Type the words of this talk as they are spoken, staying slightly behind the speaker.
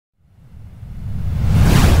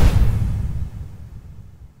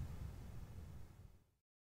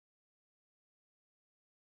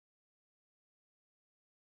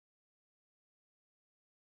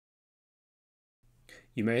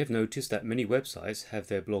You may have noticed that many websites have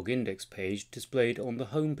their blog index page displayed on the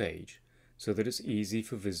home page so that it's easy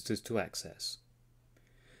for visitors to access.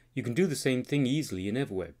 You can do the same thing easily in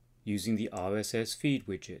EverWeb using the RSS Feed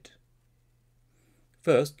widget.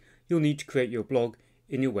 First, you'll need to create your blog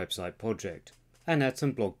in your website project and add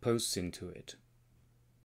some blog posts into it.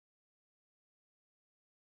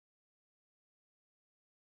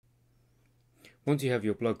 Once you have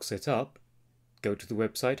your blog set up, go to the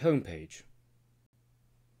website homepage.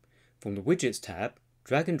 From the Widgets tab,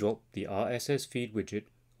 drag and drop the RSS Feed widget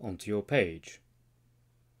onto your page.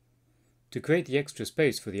 To create the extra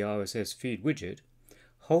space for the RSS Feed widget,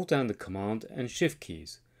 hold down the Command and Shift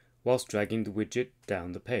keys whilst dragging the widget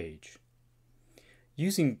down the page.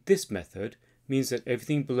 Using this method means that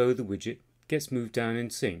everything below the widget gets moved down in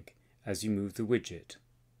sync as you move the widget.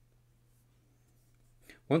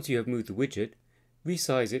 Once you have moved the widget,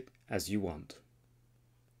 resize it as you want.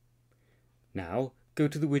 Now go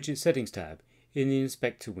to the Widget Settings tab in the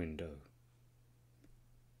Inspector window.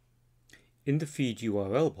 In the Feed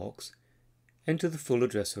URL box, enter the full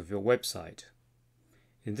address of your website.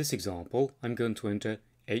 In this example, I'm going to enter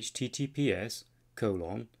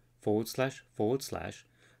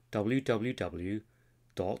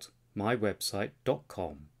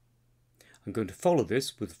https://www.mywebsite.com. I'm going to follow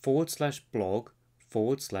this with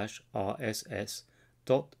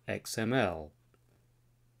 /blog/RSS.XML.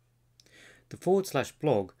 The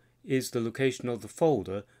 /blog is the location of the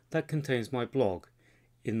folder that contains my blog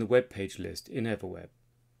in the web page list in EverWeb.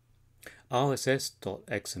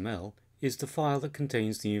 RSS.XML is the file that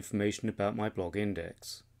contains the information about my blog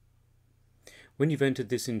index. When you've entered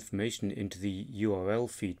this information into the URL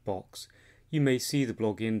feed box, you may see the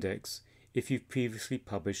blog index if you've previously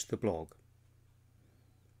published the blog.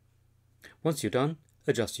 Once you're done,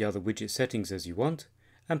 adjust the other widget settings as you want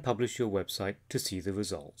and publish your website to see the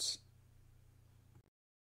results.